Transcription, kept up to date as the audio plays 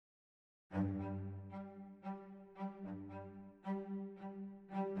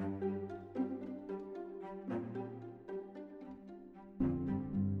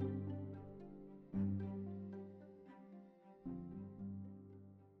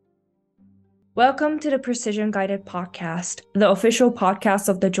Welcome to the Precision Guided Podcast, the official podcast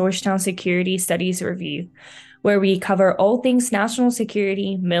of the Georgetown Security Studies Review, where we cover all things national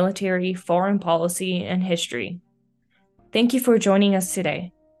security, military, foreign policy, and history. Thank you for joining us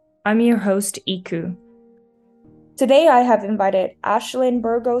today. I'm your host, Iku. Today, I have invited Ashliyn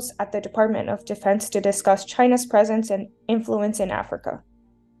Burgos at the Department of Defense to discuss China's presence and influence in Africa.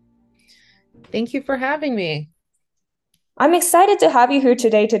 Thank you for having me. I'm excited to have you here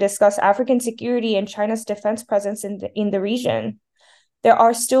today to discuss African security and China's defense presence in the region. There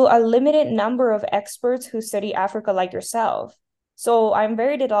are still a limited number of experts who study Africa like yourself. So I'm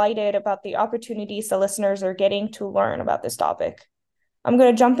very delighted about the opportunities the listeners are getting to learn about this topic. I'm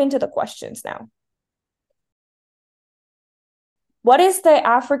going to jump into the questions now. What is the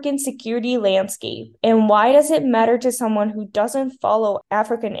African security landscape, and why does it matter to someone who doesn't follow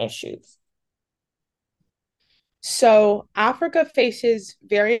African issues? So, Africa faces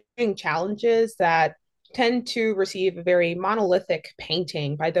varying challenges that tend to receive a very monolithic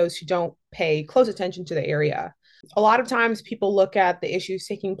painting by those who don't pay close attention to the area. A lot of times, people look at the issues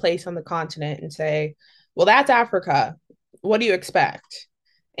taking place on the continent and say, well, that's Africa. What do you expect?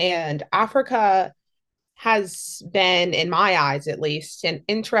 And Africa has been, in my eyes at least, an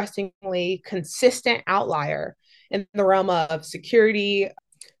interestingly consistent outlier in the realm of security,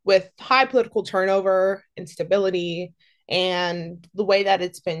 with high political turnover, instability, and the way that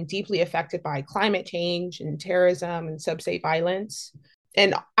it's been deeply affected by climate change and terrorism and sub-state violence.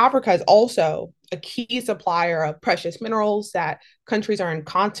 And Africa is also a key supplier of precious minerals that countries are in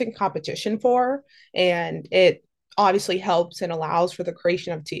constant competition for. And it obviously helps and allows for the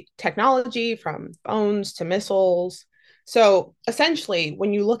creation of technology from phones to missiles. So essentially,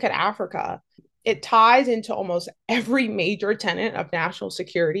 when you look at Africa, it ties into almost every major tenet of national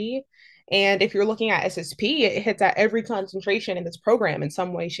security. And if you're looking at SSP, it hits at every concentration in this program in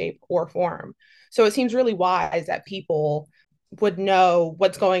some way, shape, or form. So it seems really wise that people would know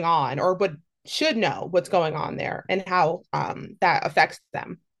what's going on, or should know what's going on there and how that affects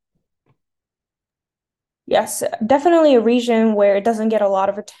them. Yes, definitely a region where it doesn't get a lot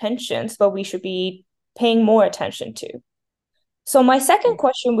of attention, but we should be paying more attention to. So my second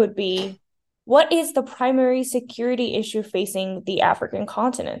question would be, what is the primary security issue facing the African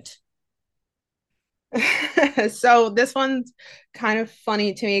continent? So this one's kind of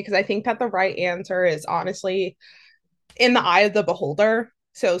funny to me because I think that the right answer is honestly in the eye of the beholder.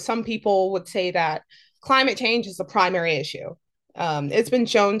 So some people would say that climate change is the primary issue. It's been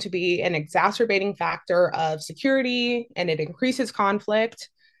shown to be an exacerbating factor of security, and it increases conflict.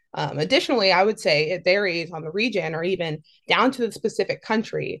 Additionally, I would say it varies on the region or even down to the specific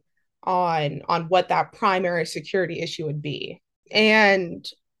country on what that primary security issue would be. And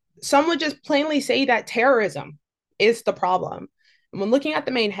some would just plainly say that terrorism is the problem. And when looking at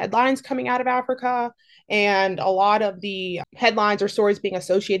the main headlines coming out of Africa and a lot of the headlines or stories being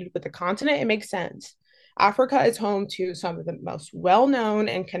associated with the continent, it makes sense. Africa is home to some of the most well known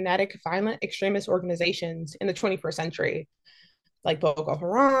and kinetic violent extremist organizations in the 21st century, like Boko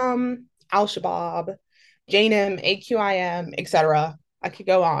Haram, Al Shabaab, JNIM, AQIM, etc. I could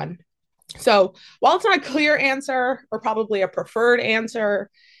go on. So, while it's not a clear answer or probably a preferred answer,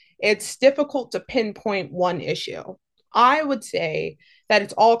 it's difficult to pinpoint one issue. I would say that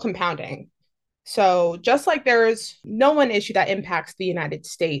it's all compounding. So, just like there's no one issue that impacts the United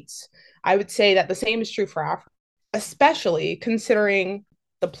States, I would say that the same is true for Africa, especially considering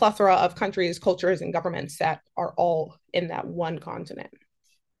the plethora of countries, cultures, and governments that are all in that one continent.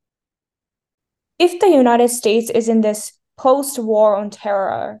 If the United States is in this post-war on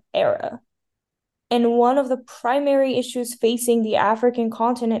terror era, and one of the primary issues facing the African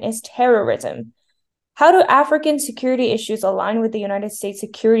continent is terrorism, how do African security issues align with the United States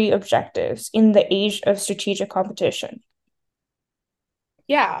security objectives in the age of strategic competition?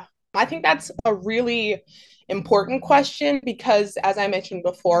 Yeah, I think that's a really important question because, as I mentioned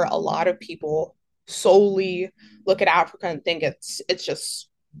before, a lot of people solely look at Africa and think it's just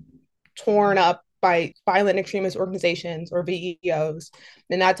torn up by violent extremist organizations or VEOs,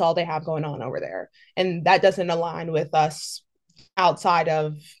 and that's all they have going on over there. And that doesn't align with us outside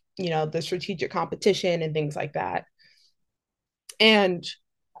of, the strategic competition and things like that. And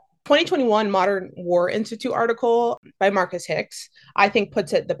 2021 Modern War Institute article by Marcus Hicks, I think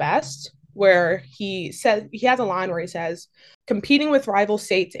puts it the best, where he says he has a line where he says, competing with rival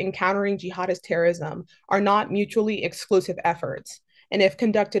states and countering jihadist terrorism are not mutually exclusive efforts. And if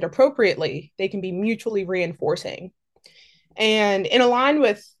conducted appropriately, they can be mutually reinforcing. And in line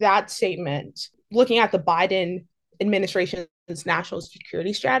with that statement, looking at the Biden administration's national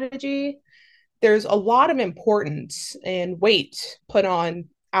security strategy, there's a lot of importance and weight put on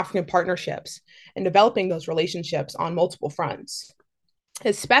African partnerships and developing those relationships on multiple fronts,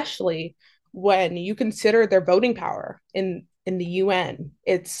 especially when you consider their voting power in the UN.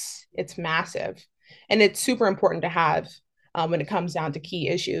 It's massive, and it's super important to have when it comes down to key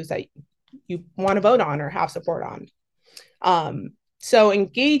issues that you want to vote on or have support on. So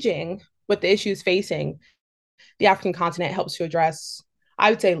engaging with the issues facing the African continent helps to address, I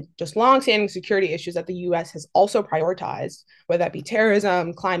would say, just longstanding security issues that the US has also prioritized, whether that be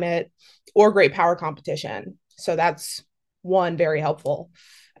terrorism, climate, or great power competition. So that's one very helpful.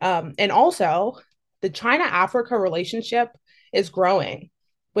 And also, the China Africa relationship is growing,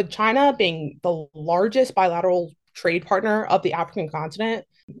 with China being the largest bilateral trade partner of the African continent,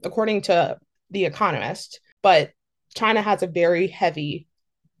 according to The Economist. But China has a very heavy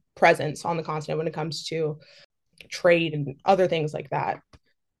presence on the continent when it comes to trade and other things like that.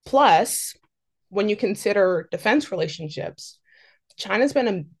 Plus, when you consider defense relationships, China's been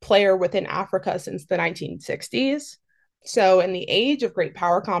a player within Africa since the 1960s. So, in the age of great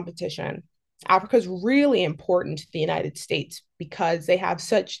power competition, Africa is really important to the United States because they have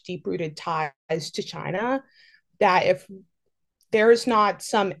such deep rooted ties to China that if there's not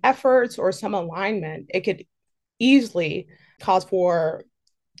some efforts or some alignment, it could easily cause for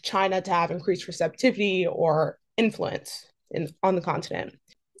China to have increased receptivity or influence on the continent.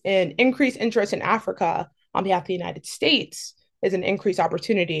 And increased interest in Africa on behalf of the United States is an increased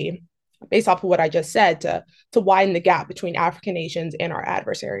opportunity, based off of what I just said, to widen the gap between African nations and our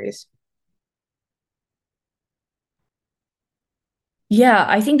adversaries. Yeah,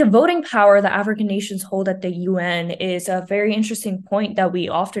 I think the voting power that African nations hold at the UN is a very interesting point that we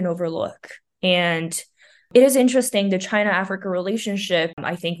often overlook. And it is interesting, the China-Africa relationship.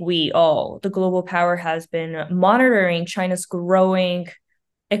 I think we all, the global power, has been monitoring China's growing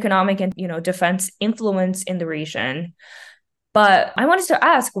economic and, defense influence in the region. But I wanted to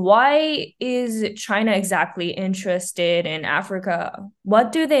ask, why is China exactly interested in Africa?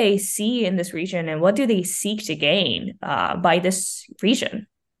 What do they see in this region, and what do they seek to gain by this region?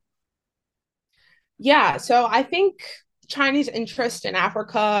 Yeah, so I think Chinese interest in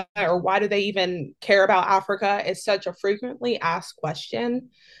Africa, or why do they even care about Africa, is such a frequently asked question.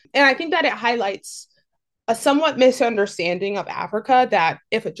 And I think that it highlights a somewhat misunderstanding of Africa that,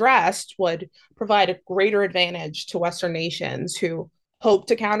 if addressed, would provide a greater advantage to Western nations who hope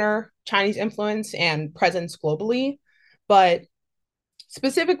to counter Chinese influence and presence globally. But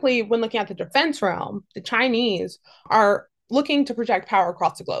specifically, when looking at the defense realm, the Chinese are looking to project power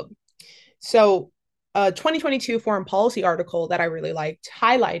across the globe. So, a 2022 foreign policy article that I really liked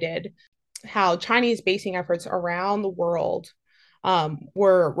highlighted how Chinese basing efforts around the world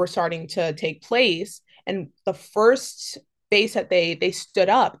were starting to take place. And the first base that they stood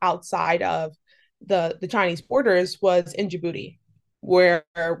up outside of the Chinese borders was in Djibouti, where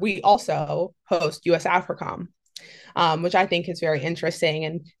we also host US AFRICOM, which I think is very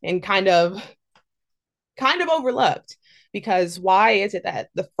interesting and kind of overlooked. Because why is it that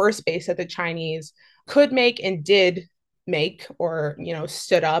the first base that the Chinese could make and did make, or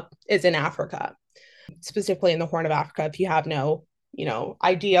stood up, is in Africa, specifically in the Horn of Africa, if you have no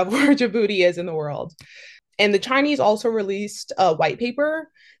idea of where Djibouti is in the world. And the Chinese also released a white paper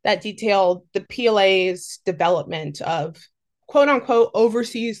that detailed the PLA's development of quote unquote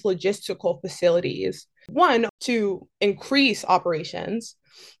overseas logistical facilities, one, to increase operations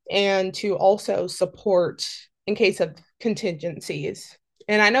and to also support in case of contingencies.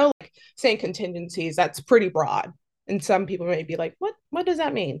 And I know, like, saying contingencies, that's pretty broad. And some people may be like, what does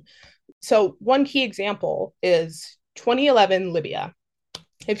that mean? So one key example is 2011 Libya.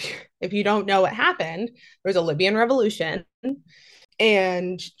 If you don't know what happened, there was a Libyan revolution,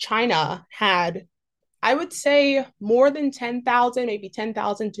 and China had, I would say, more than 10,000, maybe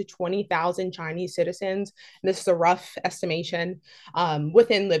 10,000 to 20,000 Chinese citizens. And this is a rough estimation,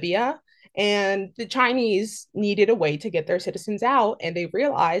 within Libya. And the Chinese needed a way to get their citizens out, and they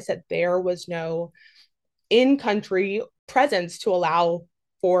realized that there was no in-country presence to allow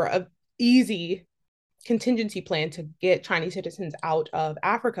for an easy contingency plan to get Chinese citizens out of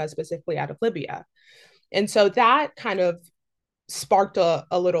Africa, specifically out of Libya. And so that kind of sparked a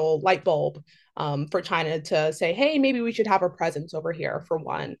little light bulb for China to say, hey, maybe we should have a presence over here, for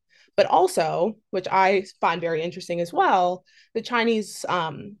one. But also, which I find very interesting as well, the Chinese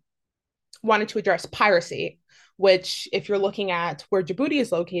wanted to address piracy, which, if you're looking at where Djibouti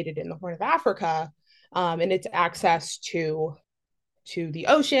is located in the Horn of Africa, and its access to the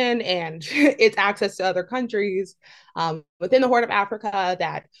ocean and its access to other countries within the Horn of Africa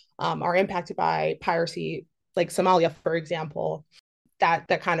that are impacted by piracy, like Somalia, for example, that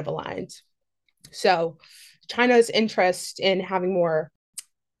kind of aligns. So China's interest in having more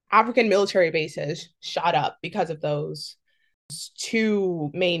African military bases shot up because of those two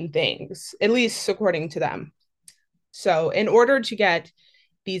main things, at least according to them. So, in order to get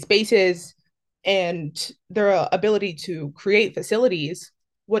these bases and their ability to create facilities,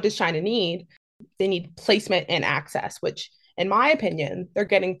 what does China need? They need placement and access, which, in my opinion, they're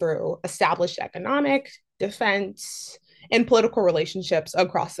getting through established economic, defense, and political relationships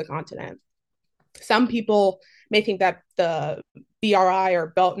across the continent. Some people may think that the BRI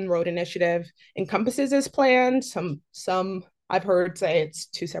or Belt and Road Initiative encompasses this plan. Some I've heard say it's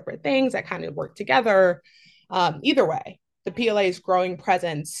two separate things that kind of work together. Either way, the PLA's growing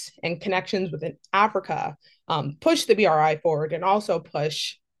presence and connections within Africa push the BRI forward and also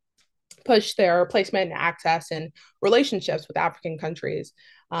push their placement and access and relationships with African countries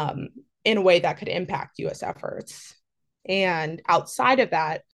in a way that could impact U.S. efforts. And outside of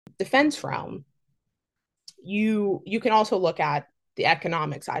that defense realm, you can also look at the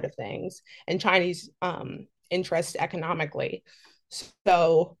economic side of things and Chinese interest economically.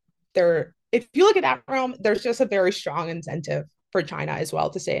 So if you look at that realm, there's just a very strong incentive for China as well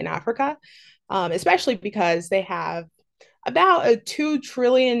to stay in Africa, especially because they have about a $2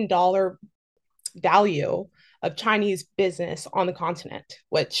 trillion value of Chinese business on the continent,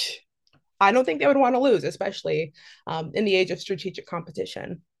 which I don't think they would want to lose, especially in the age of strategic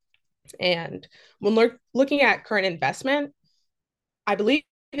competition. And when we're looking at current investment, I believe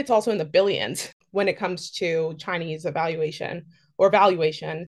it's also in the billions when it comes to Chinese evaluation or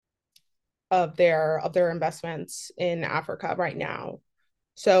valuation of their investments in Africa right now.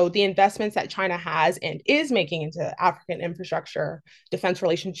 So the investments that China has and is making into African infrastructure, defense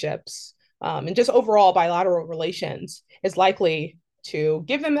relationships, and just overall bilateral relations is likely to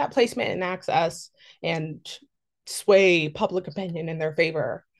give them that placement and access and sway public opinion in their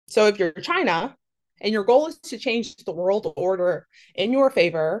favor. So if you're China and your goal is to change the world order in your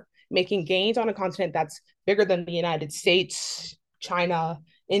favor, making gains on a continent that's bigger than the United States, China,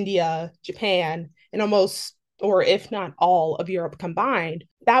 India, Japan, and almost, or if not all, of Europe combined,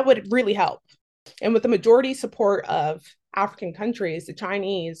 that would really help. And with the majority support of African countries, the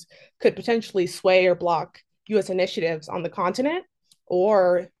Chinese could potentially sway or block US initiatives on the continent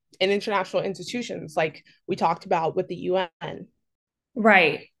or in international institutions like we talked about with the UN.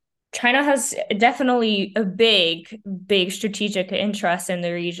 Right. China has definitely a big strategic interest in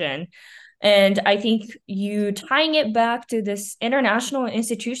the region. And I think you tying it back to this international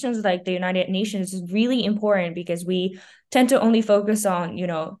institutions like the United Nations is really important because we tend to only focus on,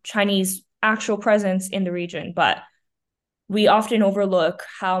 Chinese actual presence in the region, but we often overlook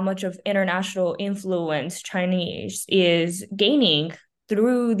how much of international influence Chinese is gaining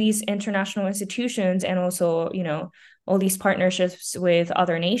through these international institutions and also, all these partnerships with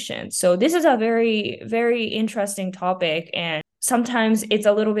other nations. So this is a very, very interesting topic. And sometimes it's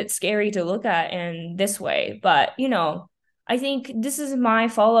a little bit scary to look at in this way. But, I think this is my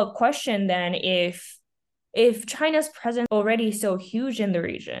follow-up question then. If China's presence already so huge in the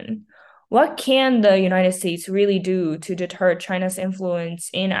region, what can the United States really do to deter China's influence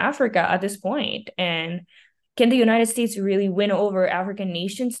in Africa at this point? And can the United States really win over African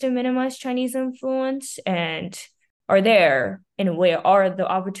nations to minimize Chinese influence? And where are the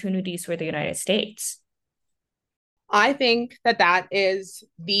opportunities for the United States? I think that is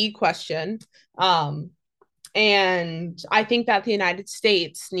the question. And I think that the United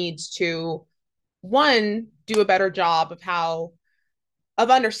States needs to, one, do a better job of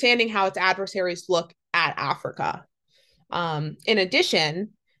understanding how its adversaries look at Africa. In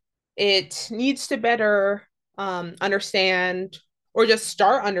addition, it needs to better understand or just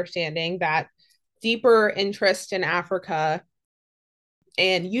start understanding that deeper interest in Africa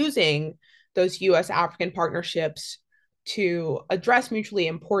and using those US African partnerships to address mutually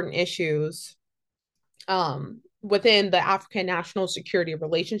important issues within the African national security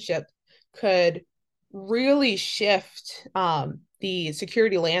relationship could really shift the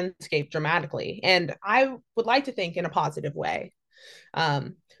security landscape dramatically. And I would like to think in a positive way.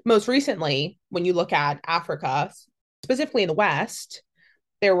 Most recently, when you look at Africa, specifically in the West,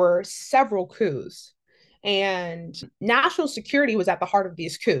 there were several coups, and national security was at the heart of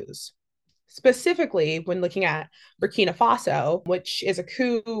these coups. Specifically, when looking at Burkina Faso, which is a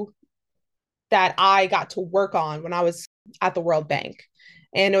coup that I got to work on when I was at the World Bank.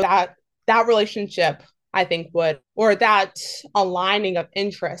 And that relationship, I think that aligning of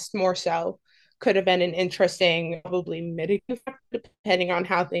interest more so could have been an interesting, probably mitigating factor, depending on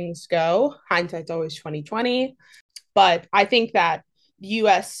how things go. Hindsight's always 2020. But I think that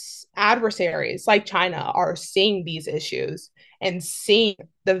US adversaries like China are seeing these issues and seeing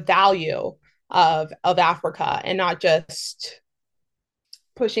the value of Africa and not just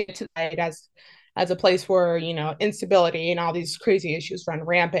pushing it to the side as a place where, instability and all these crazy issues run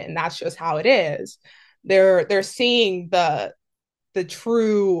rampant, and that's just how it is. They're seeing the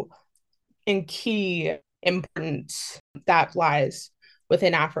true and key importance that lies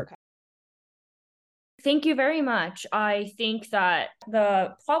within Africa. Thank you very much. I think that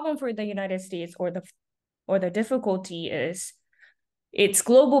the problem for the United States, or the difficulty, is its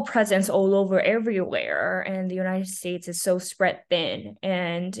global presence all over everywhere, and the United States is so spread thin,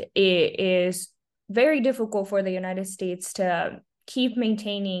 and it is very difficult for the United States to keep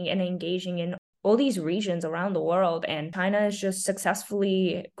maintaining and engaging in all these regions around the world. And China is just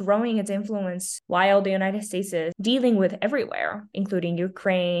successfully growing its influence while the United States is dealing with everywhere, including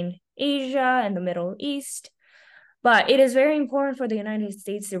Ukraine, Asia, and the Middle East. But it is very important for the United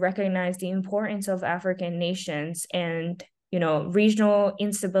States to recognize the importance of African nations and, regional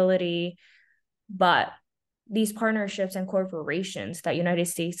instability. But these partnerships and corporations that United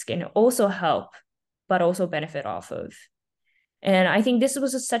States can also help, but also benefit off of. And I think this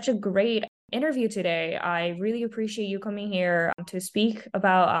was such a great interview today. I really appreciate you coming here to speak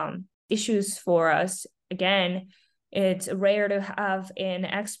about issues for us. Again, it's rare to have an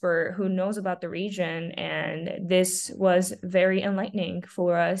expert who knows about the region, and this was very enlightening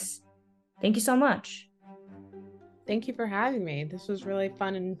for us. Thank you so much. Thank you for having me. This was really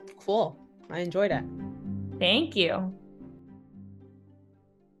fun and cool. I enjoyed it. Thank you.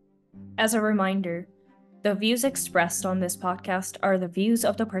 As a reminder, the views expressed on this podcast are the views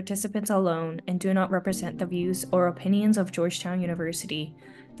of the participants alone and do not represent the views or opinions of Georgetown University,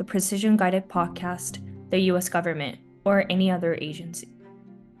 the Precision Guided Podcast, the U.S. government, or any other agency.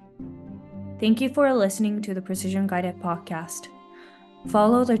 Thank you for listening to the Precision Guided Podcast.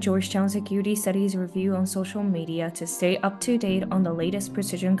 Follow the Georgetown Security Studies Review on social media to stay up to date on the latest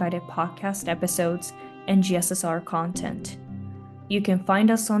Precision Guided Podcast episodes and GSSR content. You can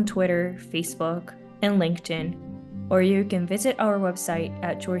find us on Twitter, Facebook, and LinkedIn, or you can visit our website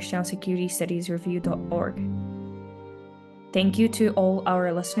at georgetownsecuritystudiesreview.org. Thank you to all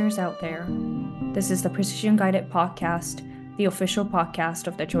our listeners out there. This is the Precision Guided Podcast, the official podcast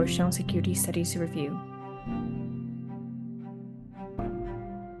of the Georgetown Security Studies Review.